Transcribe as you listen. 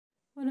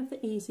One of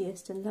the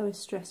easiest and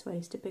lowest stress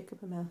ways to pick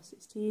up a mouse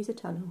is to use a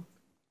tunnel.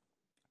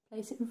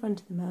 Place it in front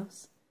of the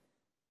mouse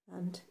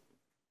and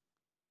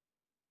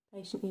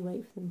patiently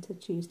wait for them to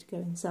choose to go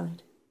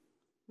inside.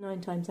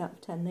 9 times out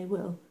of 10 they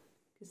will,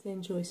 because they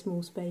enjoy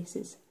small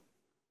spaces.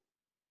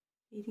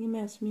 Feeding a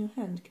mouse from your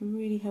hand can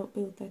really help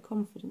build their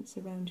confidence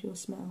around your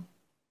smell.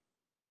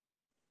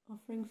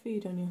 Offering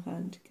food on your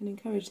hand can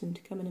encourage them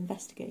to come and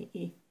investigate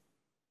you.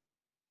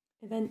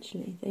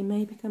 Eventually, they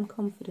may become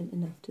confident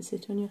enough to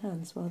sit on your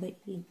hands while they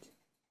eat.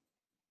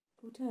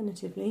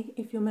 Alternatively,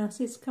 if your mouse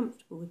is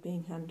comfortable with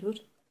being handled,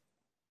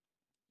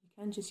 you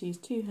can just use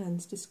 2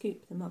 hands to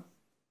scoop them up.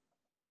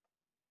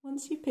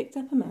 Once you've picked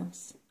up a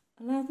mouse,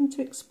 allow them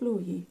to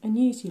explore you and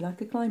use you like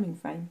a climbing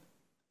frame.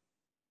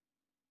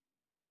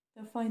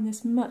 They'll find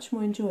this much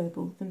more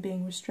enjoyable than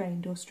being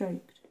restrained or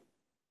stroked.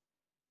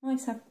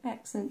 Mice have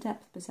excellent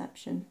depth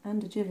perception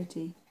and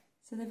agility,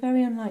 so they're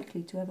very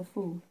unlikely to ever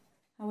fall.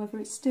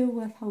 However, it's still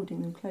worth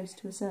holding them close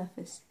to a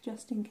surface,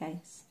 just in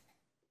case.